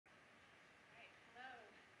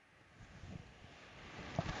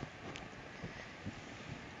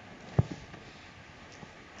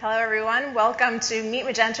Hello, everyone. Welcome to Meet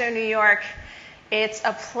Magento New York. It's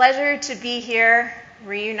a pleasure to be here,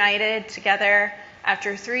 reunited together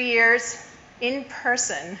after 3 years in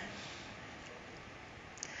person.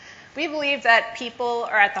 We believe that people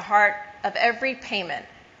are at the heart of every payment.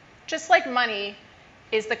 Just like money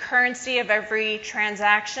is the currency of every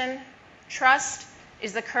transaction, trust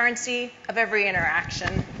is the currency of every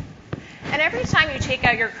interaction. And every time you take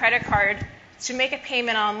out your credit card to make a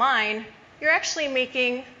payment online, you're actually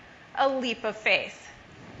making a leap of faith.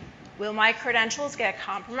 Will my credentials get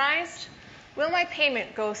compromised? Will my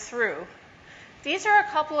payment go through? These are a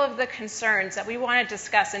couple of the concerns that we want to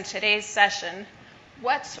discuss in today's session.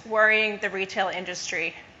 What's worrying the retail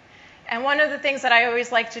industry? And one of the things that I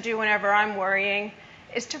always like to do whenever I'm worrying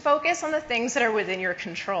is to focus on the things that are within your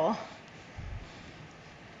control.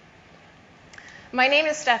 My name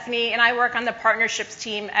is Stefanie, and I work on the partnerships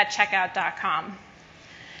team at checkout.com.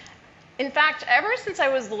 In fact, ever since I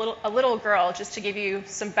was a little girl, just to give you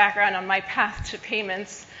some background on my path to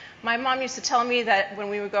payments, my mom used to tell me that when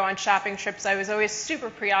we would go on shopping trips, I was always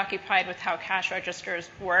super preoccupied with how cash registers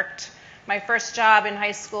worked. My first job in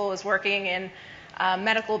high school was working in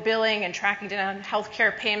medical billing and tracking down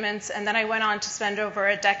healthcare payments, and then I went on to spend over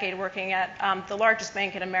a decade working at the largest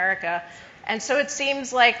bank in America. And so it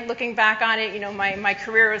seems like, looking back on it, my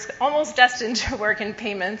career was almost destined to work in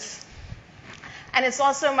payments. And it's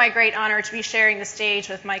also my great honor to be sharing the stage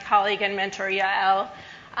with my colleague and mentor, Yael.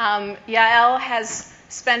 Yael has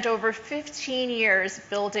spent over 15 years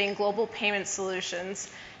building global payment solutions.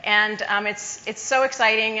 And it's so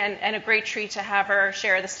exciting and a great treat to have her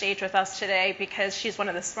share the stage with us today, because she's one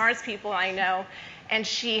of the smartest people I know. And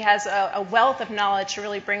she has a wealth of knowledge to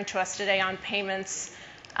really bring to us today on payments.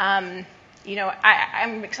 I'm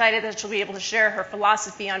excited that she'll be able to share her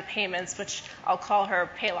philosophy on payments, which I'll call her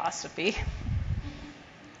paylosophy.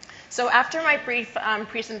 So after my brief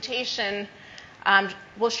presentation,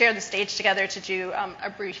 we'll share the stage together to do a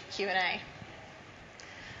brief Q&A.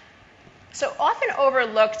 So often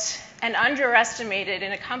overlooked and underestimated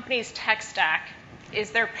in a company's tech stack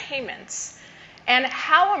is their payments. And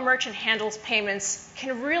how a merchant handles payments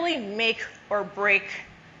can really make or break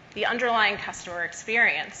the underlying customer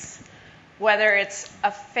experience. Whether it's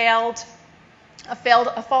a false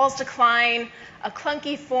decline, a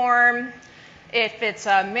clunky form, if it's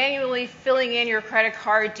manually filling in your credit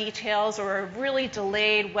card details, or a really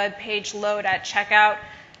delayed web page load at checkout,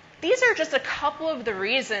 these are just a couple of the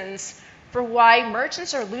reasons for why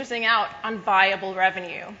merchants are losing out on viable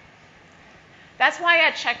revenue. That's why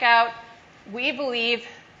at checkout, we believe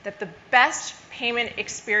that the best payment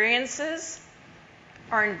experiences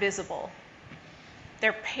are invisible.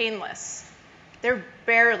 They're painless. They're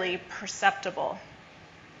barely perceptible.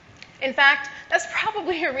 In fact, that's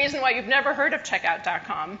probably a reason why you've never heard of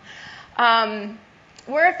checkout.com.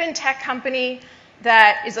 We're a fintech company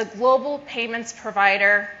that is a global payments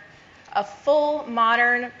provider, a full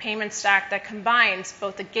modern payment stack that combines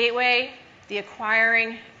both the gateway, the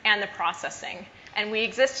acquiring, and the processing. And we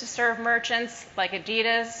exist to serve merchants like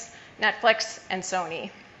Adidas, Netflix, and Sony.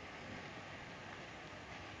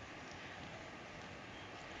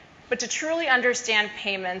 But to truly understand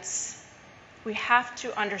payments, we have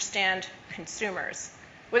to understand consumers,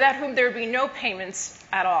 without whom there would be no payments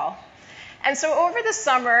at all. And so over the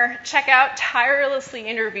summer, Checkout tirelessly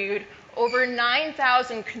interviewed over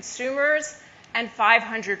 9,000 consumers and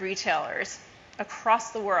 500 retailers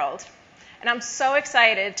across the world. And I'm so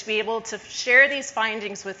excited to be able to share these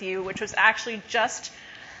findings with you, which was actually just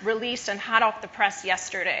released and hot off the press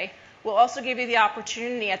yesterday. We'll also give you the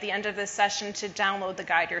opportunity at the end of this session to download the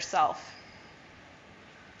guide yourself.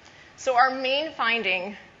 So our main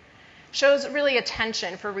finding shows really a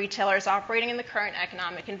tension for retailers operating in the current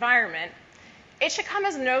economic environment. It should come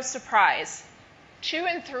as no surprise. 2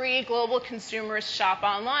 in 3 global consumers shop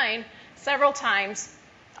online several times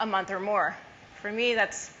a month or more. For me,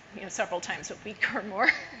 that's several times a week or more.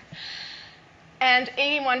 And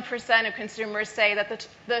 81% of consumers say that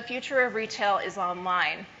the future of retail is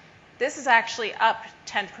online. This is actually up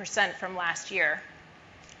 10% from last year.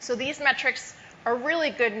 So these metrics are really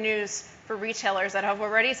good news for retailers that have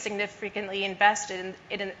already significantly invested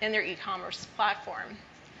in their e-commerce platform.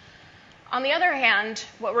 On the other hand,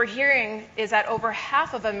 what we're hearing is that over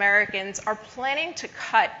half of Americans are planning to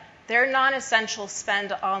cut their non-essential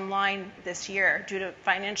spend online this year due to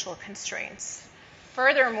financial constraints.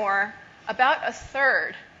 Furthermore, about a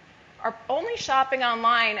third are only shopping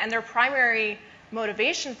online, and their primary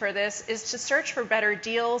motivation for this is to search for better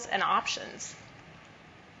deals and options.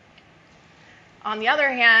 On the other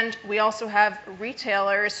hand, we also have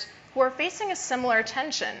retailers who are facing a similar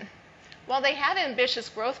tension. While they have ambitious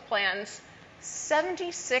growth plans,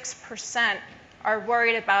 76% are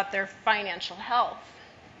worried about their financial health.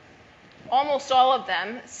 Almost all of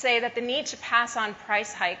them say that the need to pass on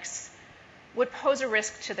price hikes would pose a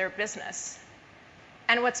risk to their business.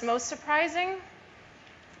 And what's most surprising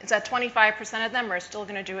is that 25% of them are still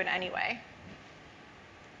going to do it anyway.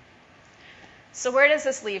 So where does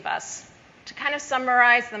this leave us? To kind of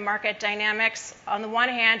summarize the market dynamics, on the one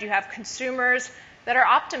hand, you have consumers that are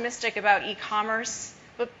optimistic about e-commerce,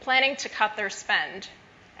 but planning to cut their spend.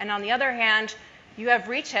 And on the other hand, you have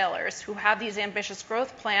retailers who have these ambitious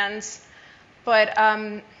growth plans, but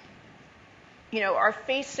are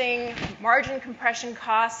facing margin compression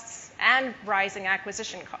costs and rising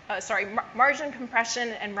margin compression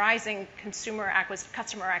and rising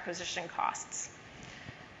customer acquisition costs.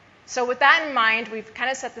 So with that in mind, we've kind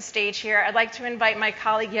of set the stage here. I'd like to invite my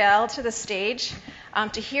colleague Yael to the stage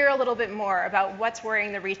to hear a little bit more about what's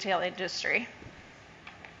worrying the retail industry.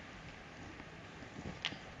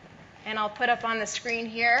 And I'll put up on the screen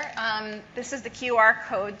here, this is the QR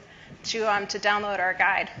code to download our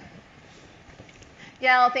guide.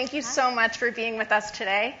 Yael, thank you so much for being with us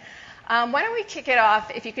today. Why don't we kick it off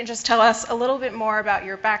if you can just tell us a little bit more about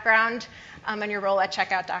your background and your role at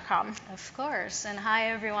checkout.com. Of course, and hi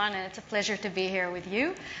everyone, and it's a pleasure to be here with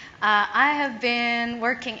you. I have been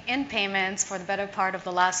working in payments for the better part of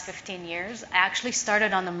the last 15 years. I actually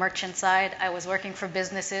started on the merchant side. I was working for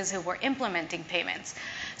businesses who were implementing payments.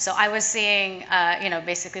 So I was seeing,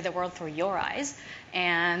 basically the world through your eyes.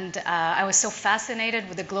 And I was so fascinated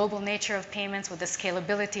with the global nature of payments, with the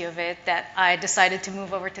scalability of it, that I decided to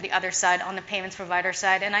move over to the other side, on the payments provider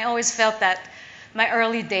side. And I always felt that my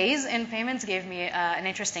early days in payments gave me an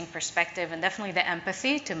interesting perspective, and definitely the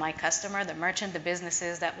empathy to my customer, the merchant, the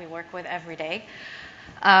businesses that we work with every day.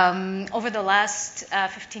 Over the last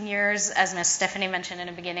 15 years, as Ms. Stefanie mentioned in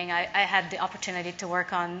the beginning, I had the opportunity to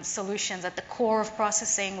work on solutions at the core of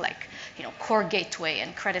processing, like core gateway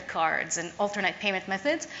and credit cards and alternate payment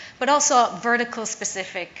methods, but also vertical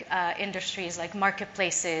specific industries like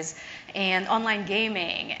marketplaces and online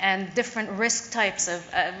gaming and different risk type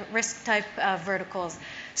verticals.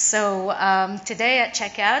 So today at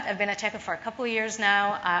Checkout, I've been at Checkout for a couple of years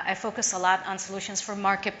now. I focus a lot on solutions for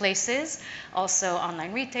marketplaces, also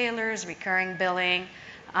online retailers, recurring billing,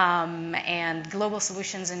 and global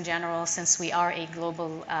solutions in general, since we are a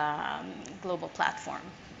global platform.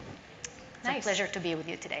 Nice. It's a pleasure to be with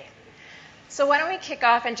you today. So why don't we kick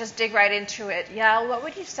off and just dig right into it. Yael, what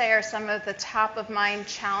would you say are some of the top of mind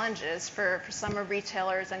challenges for some of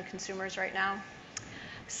retailers and consumers right now?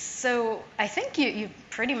 So I think you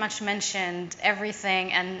pretty much mentioned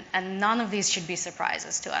everything, and none of these should be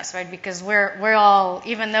surprises to us, right? Because we're all,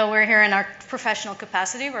 even though we're here in our professional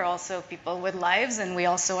capacity, we're also people with lives, and we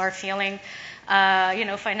also are feeling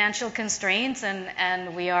financial constraints,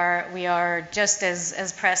 and we are just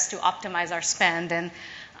as pressed to optimize our spend and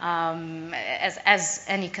as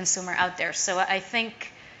any consumer out there. So I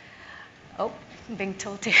think, I'm being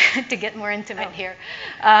told to get more intimate here.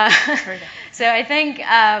 So I think,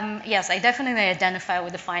 yes, I definitely identify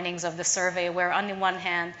with the findings of the survey, where on the one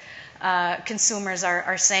hand, consumers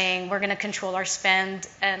are saying we're going to control our spend,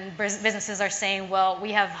 and businesses are saying, well,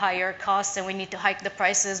 we have higher costs and we need to hike the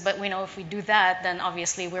prices, but we know if we do that, then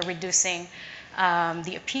obviously we're reducing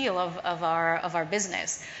the appeal of our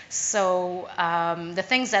business. So the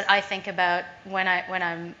things that I think about when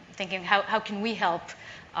I'm thinking how can we help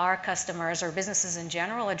our customers or businesses in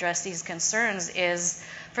general address these concerns is,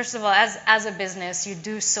 first of all, as a business, you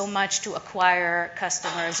do so much to acquire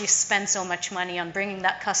customers. You spend so much money on bringing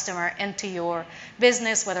that customer into your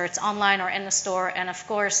business, whether it's online or in the store. And of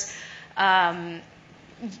course,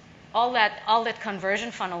 all that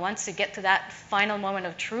conversion funnel, once you get to that final moment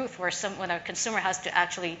of truth when a consumer has to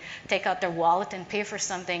actually take out their wallet and pay for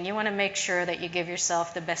something, you want to make sure that you give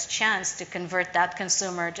yourself the best chance to convert that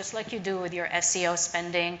consumer, just like you do with your SEO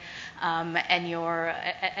spending and your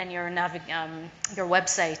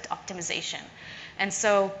website optimization. And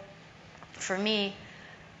so for me,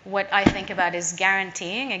 what I think about is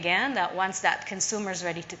guaranteeing, again, that once that consumer is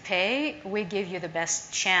ready to pay, we give you the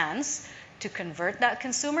best chance to convert that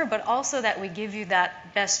consumer, but also that we give you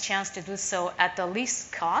that best chance to do so at the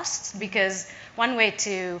least cost, because one way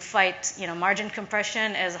to fight margin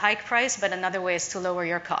compression is hike price, but another way is to lower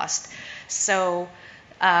your cost. So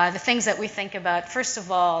the things that we think about, first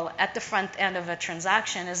of all, at the front end of a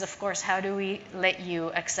transaction is, of course, how do we let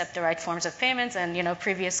you accept the right forms of payments? And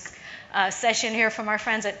previous session here from our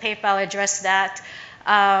friends at PayPal addressed that.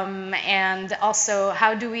 And also,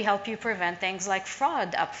 how do we help you prevent things like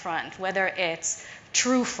fraud up front, whether it's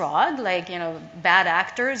true fraud, like bad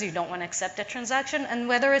actors, you don't want to accept that transaction, and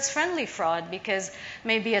whether it's friendly fraud, because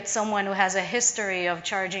maybe it's someone who has a history of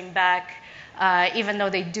charging back even though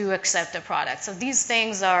they do accept the product. So these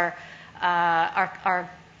things are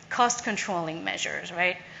cost controlling measures,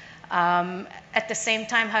 right? At the same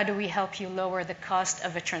time, how do we help you lower the cost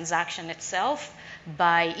of a transaction itself?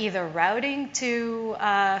 By either routing through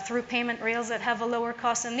payment rails that have a lower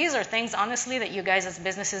cost. And these are things, honestly, that you guys as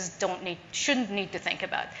businesses shouldn't need to think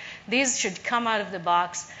about. These should come out of the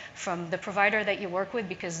box from the provider that you work with,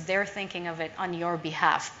 because they're thinking of it on your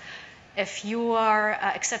behalf. If you are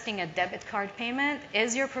accepting a debit card payment,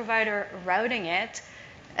 is your provider routing it?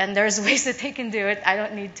 And there's ways that they can do it. I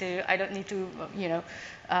don't need to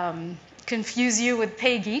confuse you with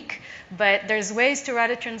PayGeek, but there's ways to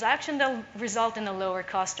route a transaction that'll result in a lower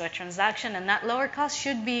cost to a transaction, and that lower cost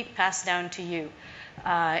should be passed down to you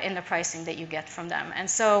in the pricing that you get from them. And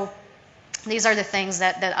so these are the things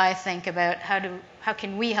that I think about. How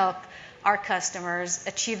can we help our customers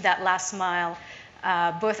achieve that last mile,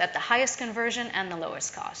 both at the highest conversion and the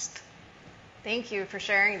lowest cost? Thank you for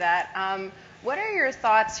sharing that. What are your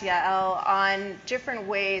thoughts, Yael, on different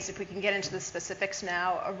ways, if we can get into the specifics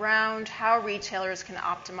now, around how retailers can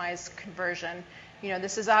optimize conversion?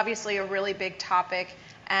 This is obviously a really big topic,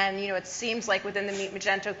 and it seems like within the Meet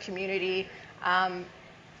Magento community,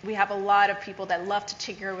 we have a lot of people that love to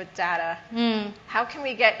tinker with data. How can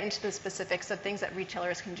we get into the specifics of things that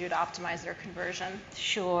retailers can do to optimize their conversion?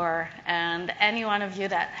 Sure. And any one of you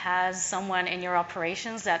that has someone in your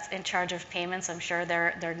operations that's in charge of payments, I'm sure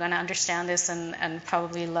they're going to understand this and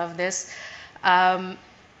probably love this.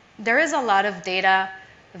 There is a lot of data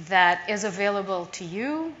that is available to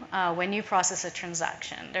you when you process a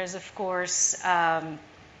transaction. There's, of course,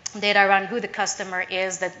 data around who the customer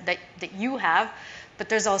is that you have. But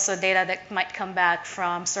there's also data that might come back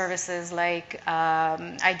from services like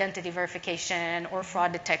identity verification or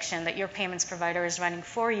fraud detection that your payments provider is running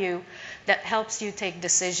for you that helps you take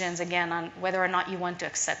decisions, again, on whether or not you want to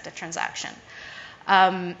accept a transaction.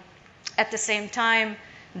 At the same time,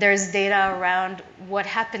 there's data around what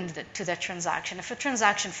happened to that transaction. If a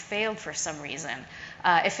transaction failed for some reason,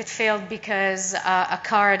 if it failed because a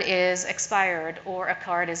card is expired or a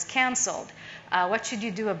card is canceled, what should you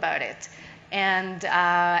do about it? And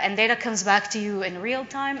data comes back to you in real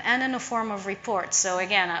time and in a form of reports. So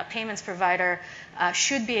again, a payments provider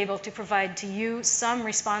should be able to provide to you some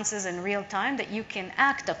responses in real time that you can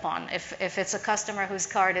act upon. If it's a customer whose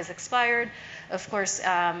card is expired, of course,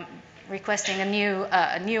 requesting a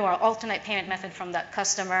new or alternate payment method from that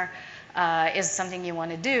customer is something you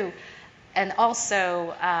want to do. And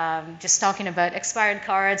also, just talking about expired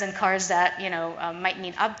cards and cards that might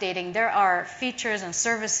need updating, there are features and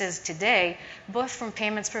services today, both from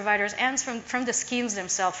payments providers and from the schemes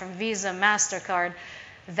themselves, from Visa, MasterCard,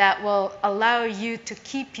 that will allow you to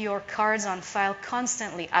keep your cards on file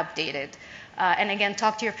constantly updated. And again,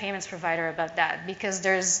 talk to your payments provider about that, because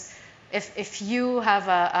if you have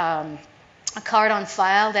a card on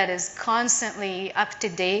file that is constantly up to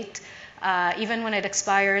date, even when it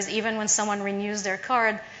expires, even when someone renews their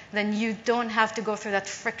card, then you don't have to go through that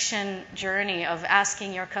friction journey of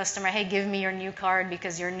asking your customer, hey, give me your new card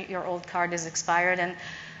because your old card is expired. And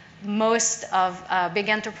most of big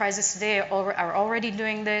enterprises today are already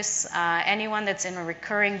doing this. Anyone that's in a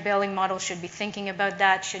recurring billing model should be thinking about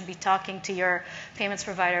that, should be talking to your payments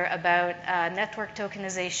provider about network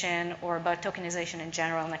tokenization or about tokenization in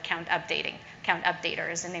general and account updating. Account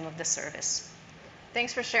Updater is the name of the service.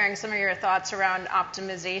 Thanks for sharing some of your thoughts around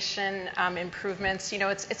optimization improvements.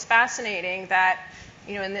 It's fascinating that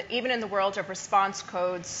even in the world of response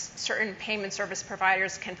codes, certain payment service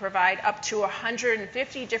providers can provide up to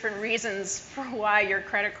 150 different reasons for why your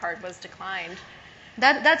credit card was declined.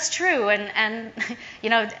 That's true, and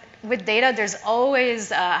with data, there's always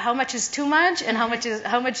how much is too much and how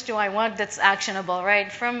much do I want that's actionable, right?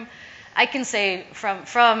 I can say from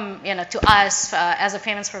to us as a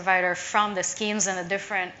payments provider, from the schemes and the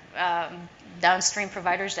different downstream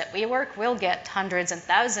providers that we work, we'll get hundreds and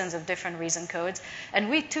thousands of different reason codes, and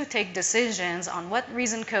we too take decisions on what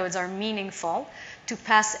reason codes are meaningful to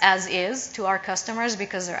pass as is to our customers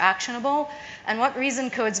because they're actionable, and what reason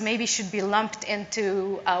codes maybe should be lumped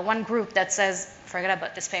into one group that says, forget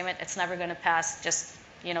about this payment, it's never going to pass, just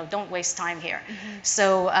don't waste time here. Mm-hmm.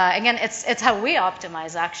 So again, it's how we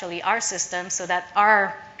optimize actually our system so that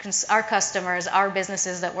our customers, our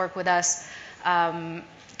businesses that work with us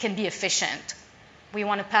can be efficient. We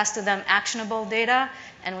want to pass to them actionable data,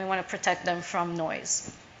 and we want to protect them from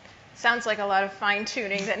noise. Sounds like a lot of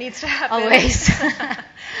fine-tuning that needs to happen. Always.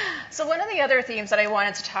 So one of the other themes that I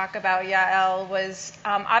wanted to talk about, Yael, was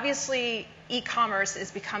obviously e-commerce is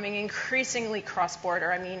becoming increasingly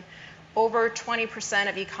cross-border. I mean, over 20%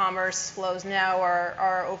 of e-commerce flows now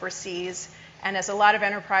are overseas, and as a lot of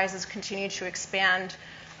enterprises continue to expand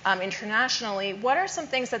internationally, what are some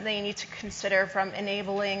things that they need to consider from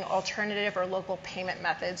enabling alternative or local payment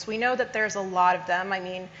methods? We know that there's a lot of them. I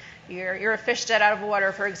mean, you're a fish dead out of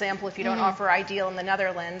water, for example, if you don't offer Ideal in the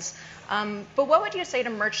Netherlands. But what would you say to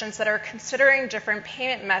merchants that are considering different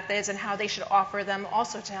payment methods and how they should offer them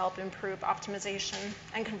also to help improve optimization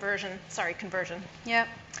and conversion? Yep.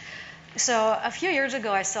 So a few years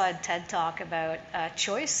ago, I saw a TED Talk about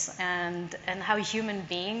choice and how human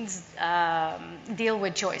beings deal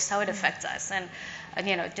with choice, how it affects us. And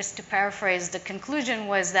just to paraphrase, the conclusion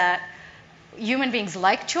was that human beings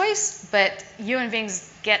like choice, but human beings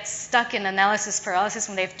get stuck in analysis paralysis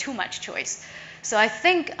when they have too much choice. So I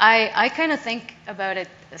think I kind of think about it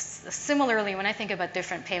similarly when I think about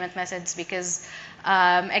different payment methods because,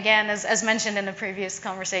 again, as mentioned in the previous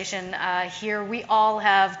conversation, here we all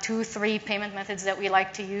have 2-3 payment methods that we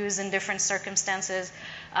like to use in different circumstances.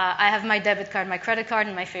 I have my debit card, my credit card,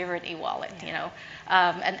 and my favorite e-wallet,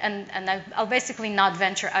 and I'll basically not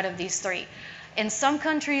venture out of these 3. In some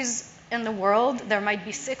countries in the world, there might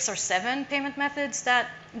be 6 or 7 payment methods that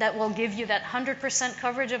will give you that 100%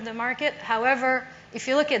 coverage of the market. However, if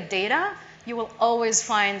you look at data, you will always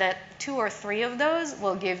find that 2 or 3 of those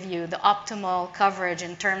will give you the optimal coverage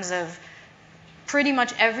in terms of pretty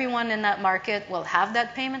much everyone in that market will have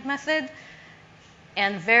that payment method,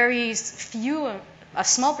 and very few, a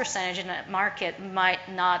small percentage in that market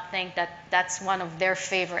might not think that that's one of their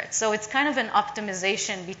favorites. So it's kind of an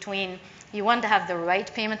optimization between you want to have the right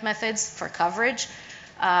payment methods for coverage,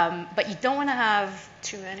 but you don't want to have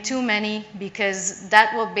too many because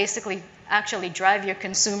that will basically actually drive your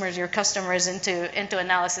consumers, your customers into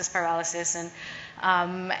analysis paralysis.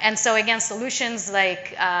 And so again, solutions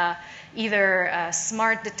like either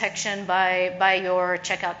smart detection by your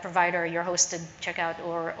checkout provider, your hosted checkout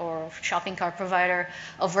or shopping cart provider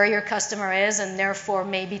of where your customer is, and therefore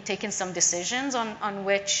maybe taking some decisions on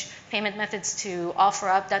which payment methods to offer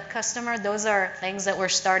up that customer. Those are things that we're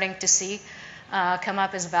starting to see come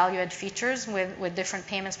up as value-add features with different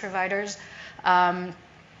payments providers. And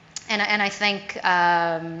I think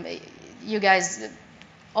you guys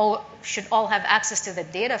should all have access to the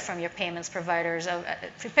data from your payments providers.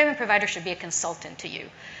 Your payment provider should be a consultant to you.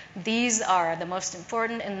 These are the most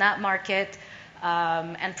important in that market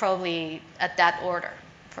and probably at that order,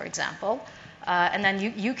 for example. And then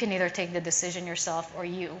you can either take the decision yourself or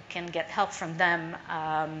you can get help from them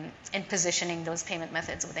in positioning those payment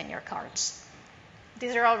methods within your carts.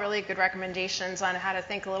 These are all really good recommendations on how to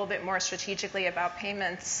think a little bit more strategically about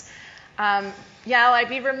payments. Yael, I'd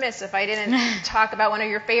be remiss if I didn't talk about one of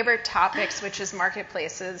your favorite topics, which is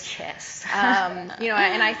marketplaces. Yes. And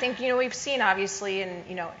I think, we've seen obviously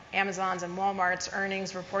in, Amazon's and Walmart's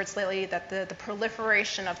earnings reports lately that the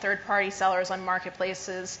proliferation of third-party sellers on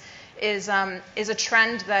marketplaces is a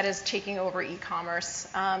trend that is taking over e-commerce.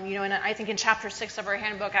 And I think in Chapter 6 of our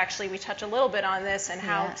handbook, actually, we touch a little bit on this and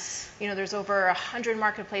how, there's over 100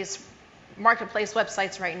 marketplace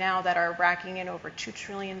websites right now that are racking in over $2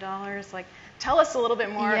 trillion. Like, tell us a little bit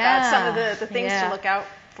more about some of the things to look out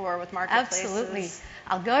for with marketplaces. Absolutely.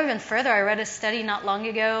 I'll go even further. I read a study not long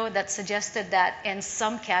ago that suggested that in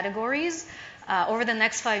some categories, over the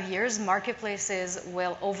next 5 years, marketplaces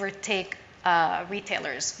will overtake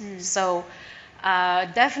retailers. So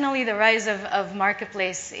definitely the rise of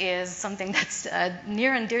marketplace is something that's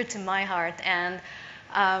near and dear to my heart. And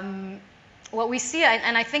what we see,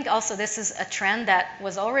 and I think also this is a trend that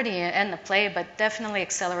was already in the play, but definitely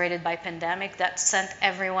accelerated by pandemic, that sent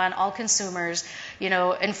everyone, all consumers,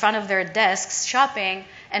 in front of their desks shopping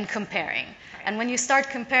and comparing. And when you start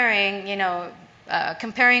comparing,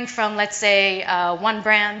 comparing from, let's say, one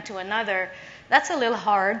brand to another, that's a little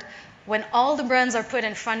hard. When all the brands are put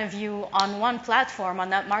in front of you on one platform, on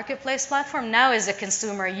that marketplace platform, now as a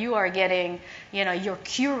consumer, you are getting, your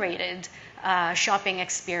curated shopping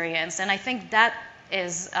experience. And I think that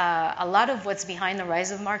is a lot of what's behind the rise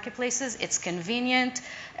of marketplaces. It's convenient.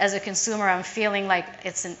 As a consumer, I'm feeling like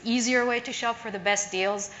it's an easier way to shop for the best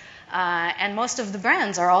deals. And most of the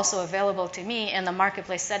brands are also available to me in the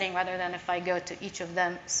marketplace setting rather than if I go to each of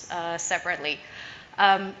them separately.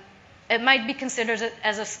 It might be considered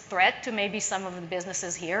as a threat to maybe some of the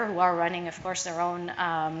businesses here who are running, of course, their own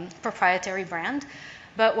proprietary brand.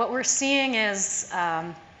 But what we're seeing is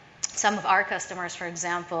some of our customers, for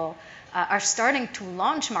example, are starting to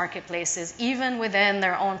launch marketplaces even within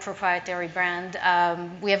their own proprietary brand.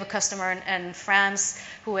 We have a customer in France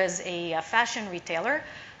who is a fashion retailer.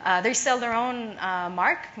 They sell their own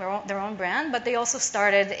mark, their own brand, but they also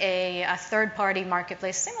started a third-party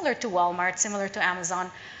marketplace similar to Walmart, similar to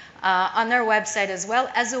Amazon, on their website as well,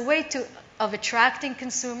 as a way of attracting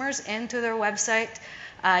consumers into their website.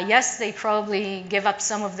 Yes, they probably give up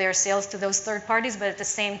some of their sales to those third parties, but at the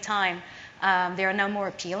same time, they are now more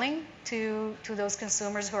appealing to those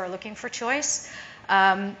consumers who are looking for choice.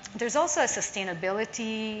 There's also a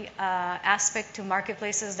sustainability aspect to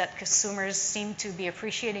marketplaces that consumers seem to be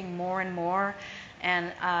appreciating more and more.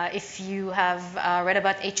 And if you have read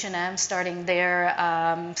about H&M starting their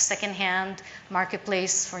secondhand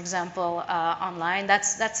marketplace, for example, online,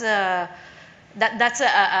 that's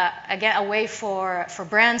again a way for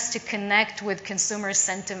brands to connect with consumers'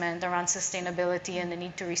 sentiment around sustainability and the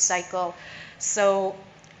need to recycle. So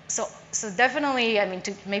definitely, I mean,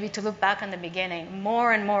 to look back on the beginning,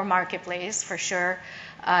 more and more marketplace for sure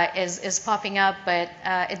is popping up, but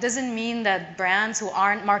it doesn't mean that brands who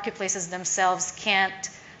aren't marketplaces themselves can't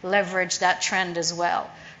leverage that trend as well,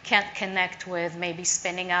 can't connect with maybe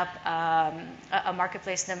spinning up a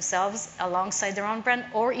marketplace themselves alongside their own brand,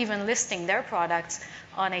 or even listing their products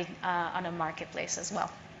on a marketplace as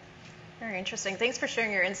well. Very interesting. Thanks for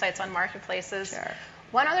sharing your insights on marketplaces. Sure.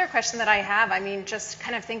 One other question that I have, I mean, just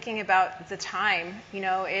kind of thinking about the time, you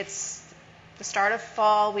know, it's the start of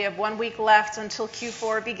fall. We have 1 week left until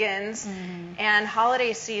Q4 begins, and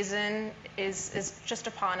holiday season is just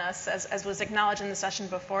upon us, as was acknowledged in the session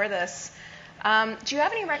before this. Do you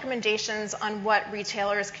have any recommendations on what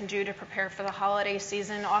retailers can do to prepare for the holiday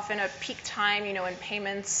season? Often a peak time, you know, in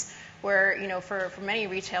payments, where, you know, for many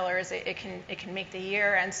retailers it can make the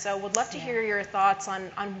year. And so would love to hear your thoughts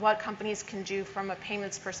on what companies can do from a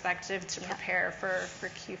payments perspective to prepare for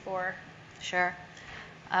Q4. Sure.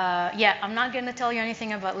 I'm not going to tell you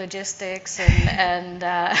anything about logistics and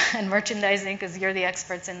merchandising, because you're the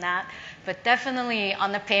experts in that. But definitely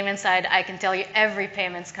on the payment side, I can tell you every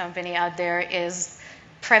payments company out there is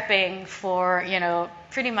prepping for, you know,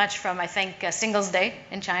 pretty much from, I think, Singles Day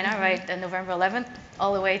in China, right, November 11th,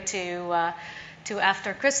 all the way to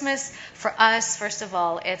after Christmas. For us, first of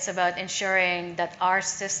all, it's about ensuring that our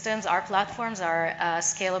systems, our platforms are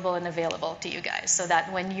scalable and available to you guys, so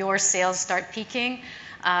that when your sales start peaking,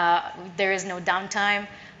 there is no downtime.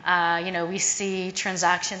 You know, we see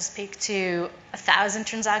transactions peak to 1,000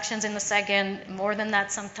 transactions in a second, more than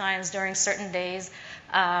that sometimes during certain days.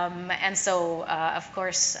 And so, of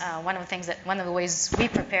course, one of the ways we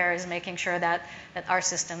prepare is making sure that our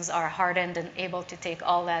systems are hardened and able to take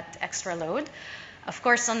all that extra load. Of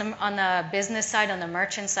course, on the business side, on the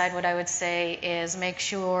merchant side, what I would say is make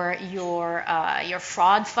sure your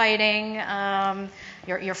fraud fighting,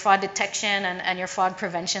 your fraud detection and your fraud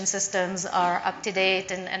prevention systems are up to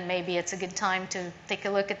date, and maybe it's a good time to take a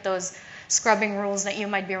look at those scrubbing rules that you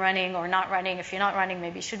might be running or not running. If you're not running,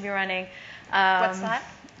 maybe you should be running. What's that?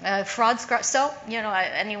 Fraud scrub. So, you know,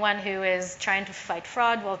 anyone who is trying to fight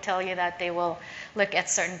fraud will tell you that they will look at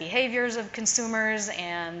certain behaviors of consumers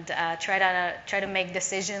and try to make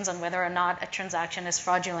decisions on whether or not a transaction is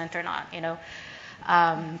fraudulent or not. You know,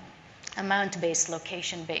 amount-based,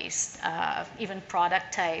 location-based, even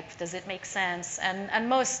product type. Does it make sense? And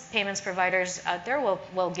most payments providers out there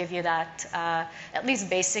will give you that at least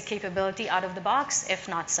basic capability out of the box, if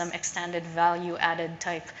not some extended value-added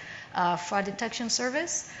type fraud detection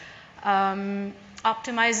service.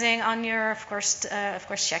 Optimizing on your, of course,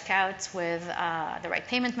 checkouts with the right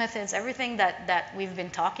payment methods. Everything that we've been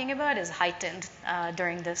talking about is heightened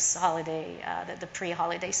during this holiday, the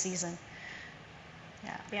pre-holiday season.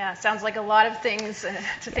 Yeah, sounds like a lot of things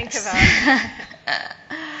to think about.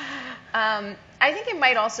 I think it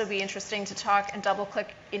might also be interesting to talk and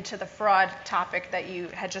double-click into the fraud topic that you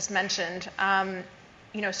had just mentioned.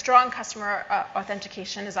 You know, strong customer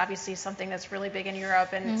authentication is obviously something that's really big in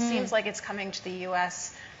Europe, and it seems like it's coming to the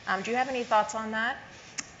U.S. Do you have any thoughts on that?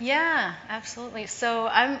 Yeah, absolutely. So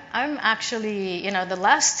I'm actually, you know,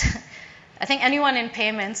 I think anyone in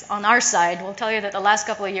payments on our side will tell you that the last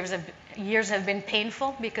couple of years have been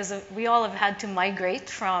painful, because we all have had to migrate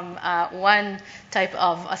from one type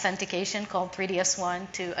of authentication called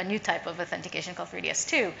 3DS1 to a new type of authentication called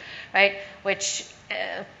 3DS2, right? Which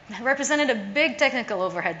represented a big technical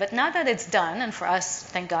overhead. But now that it's done, and for us,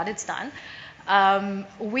 thank God it's done,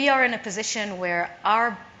 we are in a position where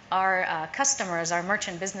our customers, our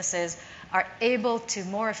merchant businesses, are able to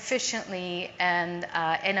more efficiently and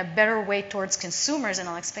in a better way towards consumers, and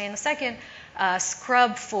I'll explain in a second,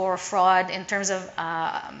 scrub for fraud in terms of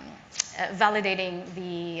validating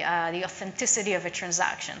the authenticity of a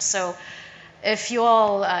transaction. So if you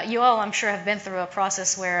all, I'm sure, have been through a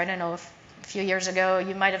process where, I don't know, a few years ago,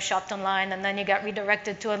 you might have shopped online and then you got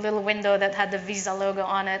redirected to a little window that had the Visa logo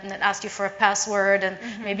on it and it asked you for a password, and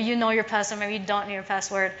maybe you know your password, maybe you don't know your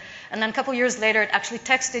password. And then a couple years later, it actually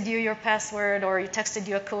texted you your password, or it texted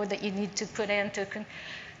you a code that you need to put in to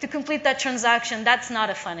complete that transaction. That's not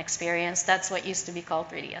a fun experience. That's what used to be called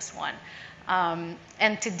 3DS1.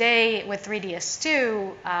 And today with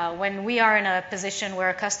 3DS2, when we are in a position where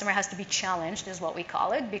a customer has to be challenged, is what we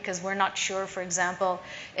call it, because we're not sure, for example,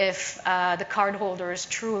 if the cardholder is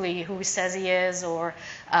truly who he says he is, or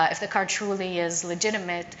if the card truly is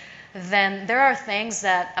legitimate, then there are things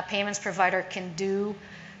that a payments provider can do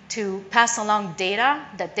to pass along data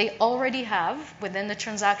that they already have within the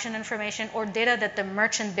transaction information, or data that the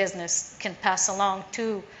merchant business can pass along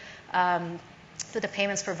to the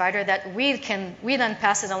payments provider, that we then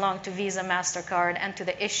pass it along to Visa, MasterCard, and to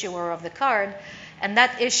the issuer of the card. And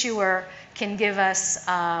that issuer can give us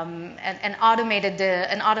an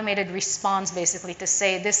automated response, basically, to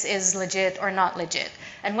say this is legit or not legit.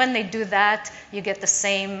 And when they do that, you get the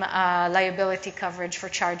same liability coverage for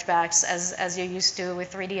chargebacks as you're used to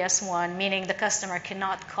with 3DS1, meaning the customer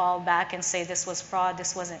cannot call back and say this was fraud,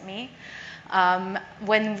 this wasn't me.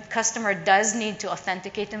 When customer does need to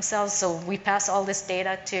authenticate themselves, so we pass all this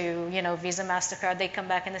data to Visa, MasterCard, they come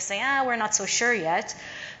back and they say, we're not so sure yet,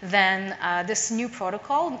 then this new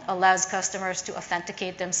protocol allows customers to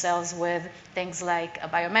authenticate themselves with things like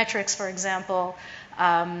biometrics, for example,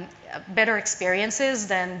 better experiences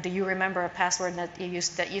than do you remember a password that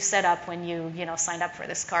you set up when you signed up for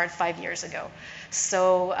this card 5 years ago.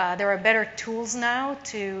 So there are better tools now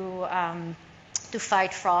to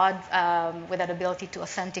fight fraud with that ability to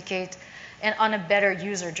authenticate, and on a better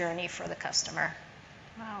user journey for the customer.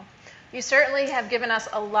 Wow. You certainly have given us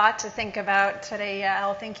a lot to think about today,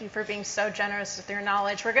 Yael. Thank you for being so generous with your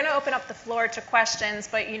knowledge. We're going to open up the floor to questions,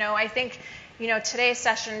 but I think today's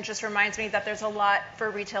session just reminds me that there's a lot for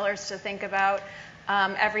retailers to think about.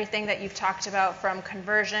 Everything that you've talked about, from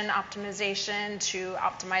conversion optimization to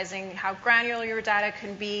optimizing how granular your data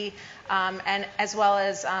can be, and as well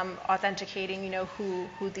as authenticating,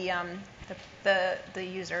 who the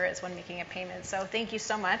user is when making a payment. So thank you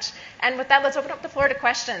so much. And with that, let's open up the floor to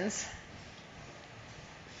questions.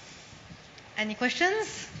 Any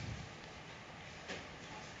questions?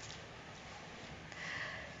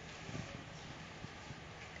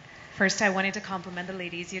 First, I wanted to compliment the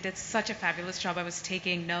ladies. You did such a fabulous job. I was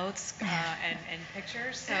taking notes and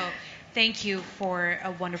pictures. So thank you for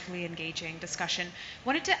a wonderfully engaging discussion.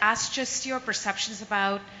 Wanted to ask just your perceptions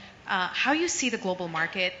about how you see the global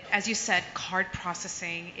market. As you said, card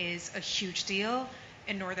processing is a huge deal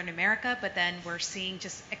in Northern America, but then we're seeing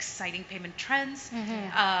just exciting payment trends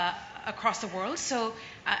across the world. So,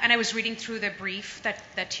 and I was reading through the brief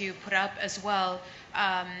that you put up as well.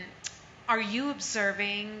 Are you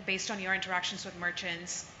observing, based on your interactions with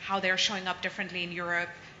merchants, how they're showing up differently in Europe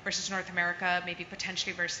versus North America, maybe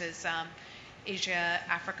potentially versus Asia,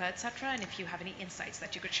 Africa, et cetera? And if you have any insights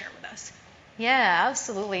that you could share with us. Yeah,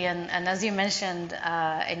 absolutely. And as you mentioned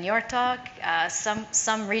in your talk,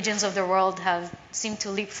 some regions of the world have seemed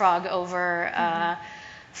to leapfrog over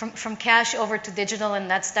from cash over to digital, and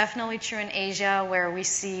that's definitely true in Asia, where we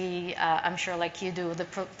see, I'm sure like you do, the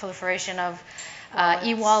proliferation of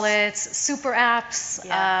e-wallets, super apps,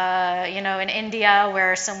 in India,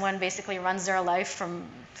 where someone basically runs their life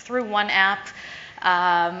through one app,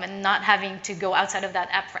 and not having to go outside of that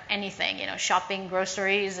app for anything, shopping,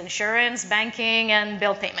 groceries, insurance, banking, and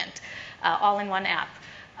bill payment, all in one app.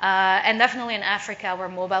 And definitely in Africa, where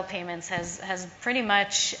mobile payments has pretty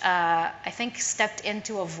much, I think, stepped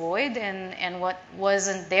into a void in what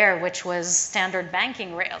wasn't there, which was standard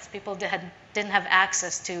banking rails. People didn't have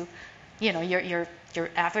access to your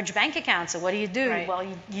average bank account. So what do you do? Right. Well,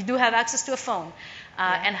 you do have access to a phone.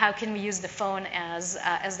 And how can we use the phone as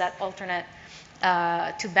that alternate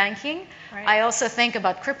to banking? Right. I also think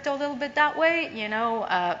about crypto a little bit that way.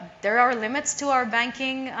 There are limits to our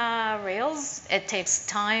banking rails. It takes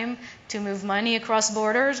time to move money across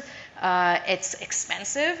borders. It's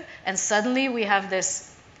expensive. And suddenly we have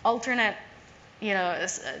this alternate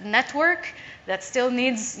network that still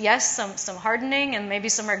needs, yes, some hardening and maybe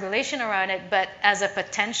some regulation around it, but as a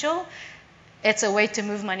potential, it's a way to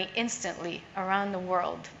move money instantly around the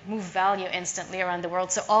world, move value instantly around the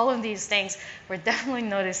world. So all of these things, we're definitely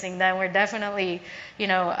noticing that. We're definitely,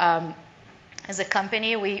 as a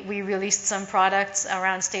company, we released some products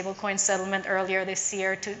around stablecoin settlement earlier this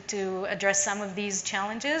year to address some of these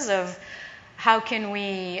challenges of how can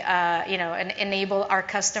we, enable our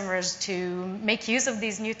customers to make use of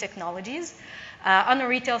these new technologies? On the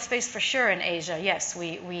retail space, for sure, in Asia, yes,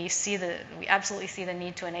 we absolutely see the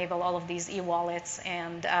need to enable all of these e-wallets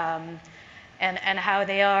and how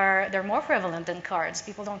they're more prevalent than cards.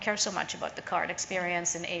 People don't care so much about the card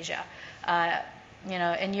experience in Asia.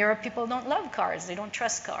 In Europe, people don't love cards. They don't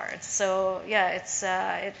trust cards. So yeah, it's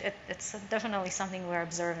definitely something we're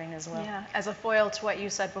observing as well. Yeah, as a foil to what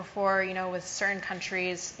you said before, with certain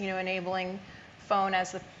countries, enabling phone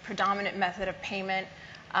as the predominant method of payment,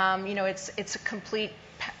 it's a complete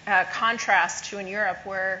contrast to in Europe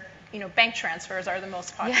where, bank transfers are the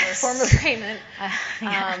most popular form of payment.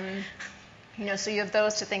 So you have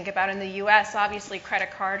those to think about. In the U.S., obviously,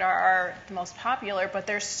 credit card are the most popular, but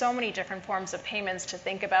there's so many different forms of payments to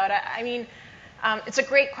think about. It's a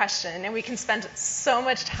great question, and we can spend so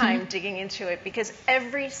much time digging into it because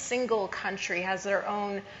every single country has their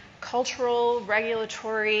own cultural,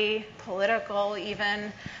 regulatory, political,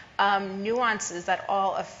 even nuances that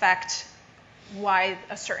all affect why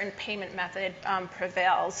a certain payment method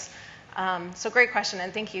prevails. So great question,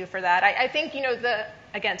 and thank you for that. I think,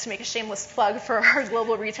 again, to make a shameless plug for our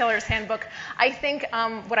Global Retailers Handbook, I think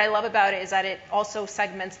what I love about it is that it also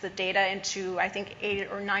segments the data into, I think,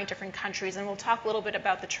 8 or 9 different countries, and we'll talk a little bit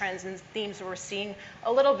about the trends and themes that we're seeing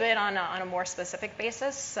a little bit on a more specific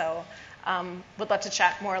basis. So would love to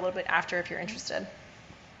chat more a little bit after if you're interested.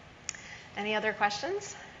 Any other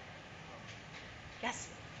questions? Yes?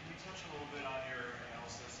 Can you touch a little bit on your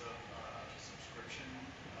analysis of subscription?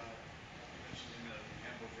 You mentioned in the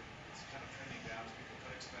handbook it's kind of trending down as people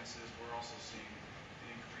cut expenses. We're also seeing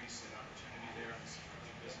an increase in opportunity there on the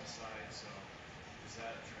subscription business side. So is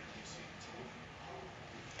that a trend you see continuing?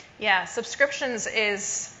 Yeah, subscriptions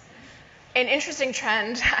is an interesting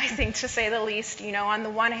trend, I think, to say the least. On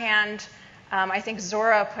the one hand, I think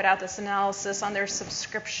Zora put out this analysis on their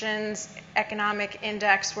subscriptions economic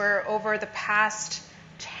index where over the past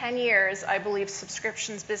 10 years, I believe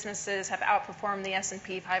subscriptions businesses have outperformed the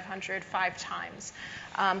S&P 500 5 times.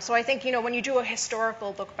 So I think, when you do a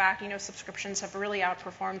historical look back, subscriptions have really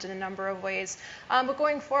outperformed in a number of ways. But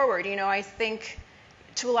going forward, I think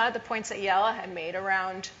to a lot of the points that Yael had made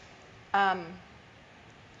around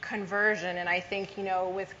conversion, and I think,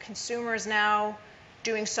 with consumers now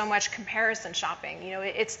doing so much comparison shopping,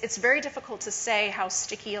 it's very difficult to say how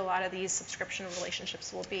sticky a lot of these subscription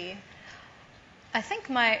relationships will be. I think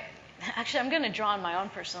I'm going to draw on my own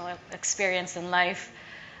personal experience in life.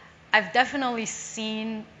 I've definitely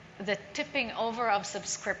seen the tipping over of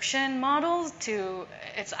subscription models to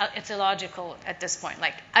it's illogical at this point.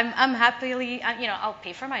 Like I'm happily, I'll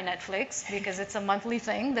pay for my Netflix because it's a monthly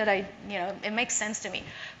thing that it makes sense to me.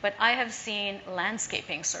 But I have seen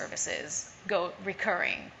landscaping services go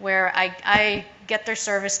recurring where I get their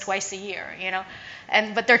service twice a year,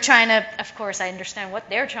 but they're trying to, of course, I understand what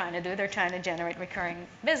they're trying to do. They're trying to generate recurring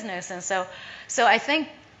business, and so I think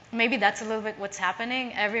maybe that's a little bit what's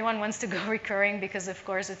happening. Everyone wants to go recurring because, of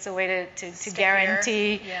course, it's a way to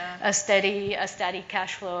guarantee a steady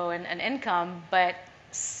cash flow and income. But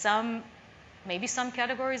maybe some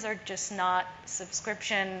categories are just not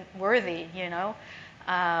subscription worthy,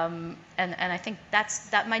 And I think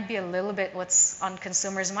that might be a little bit what's on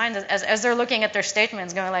consumers' mind as they're looking at their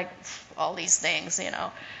statements, going like, all these things,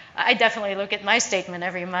 I definitely look at my statement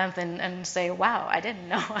every month and say, wow, I didn't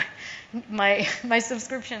know my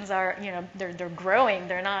subscriptions are, they're growing.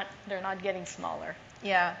 They're not getting smaller.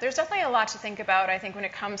 Yeah, there's definitely a lot to think about, I think, when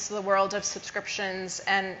it comes to the world of subscriptions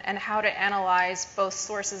and how to analyze both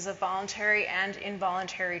sources of voluntary and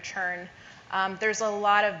involuntary churn. There's a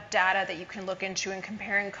lot of data that you can look into in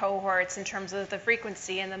comparing cohorts in terms of the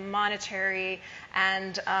frequency and the monetary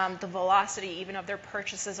and the velocity even of their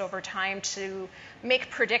purchases over time to make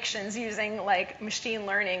predictions using like machine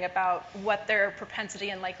learning about what their propensity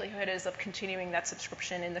and likelihood is of continuing that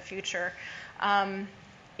subscription in the future.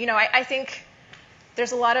 I think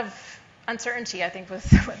there's a lot of uncertainty, I think, with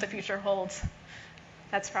what the future holds.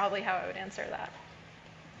 That's probably how I would answer that.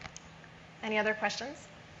 Any other questions?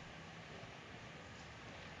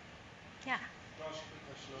 Yeah. Can I ask a quick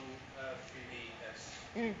question on 3DS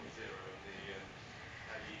 2.0 and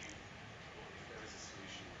how if there is a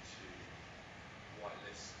solution to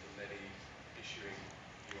whitelist and any issuing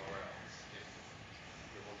URLs if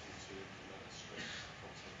you're wanting to implement a strict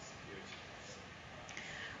content security?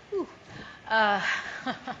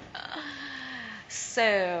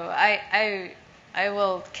 So I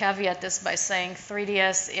will caveat this by saying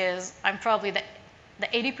 3DS is, I'm probably the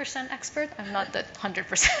 80% expert. I'm not the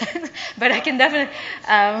 100%, but I can definitely.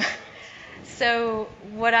 So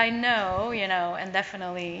what I know, and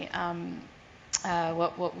definitely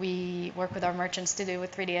what we work with our merchants to do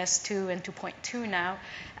with 3DS 2 and 2.2 now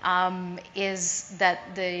is that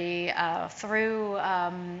through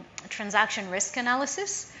transaction risk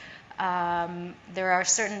analysis, there are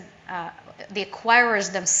certain, the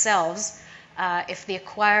acquirers themselves, if the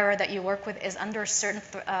acquirer that you work with is under a certain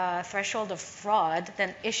threshold of fraud,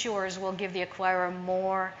 then issuers will give the acquirer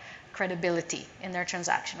more credibility in their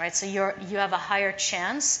transaction, right? So you have a higher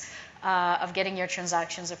chance of getting your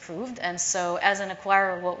transactions approved. And so as an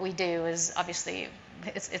acquirer, what we do is obviously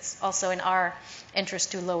it's also in our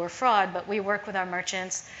interest to lower fraud, but we work with our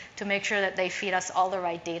merchants to make sure that they feed us all the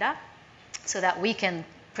right data so that we can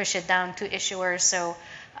push it down to issuers. So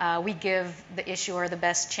we give the issuer the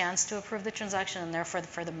best chance to approve the transaction, and therefore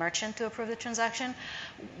for the merchant to approve the transaction.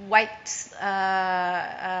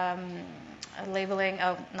 Labeling,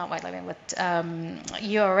 not white labeling, but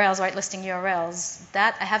URLs, whitelisting URLs,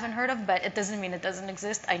 that I haven't heard of, but it doesn't mean it doesn't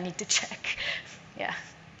exist. I need to check. Yeah.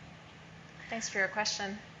 Thanks for your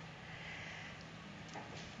question.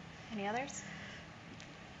 Any others?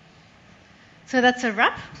 So that's a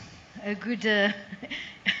wrap. A good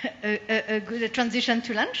transition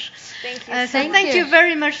to lunch. Thank you. So thank you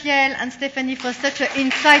very much, Yael and Stefanie, for such an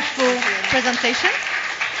insightful presentation.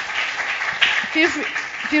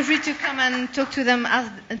 Feel free to come and talk to them, ask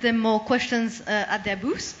them more questions at their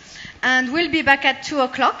booth. And we'll be back at 2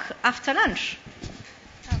 o'clock after lunch.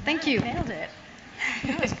 Thank you. Nailed it.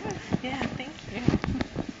 That was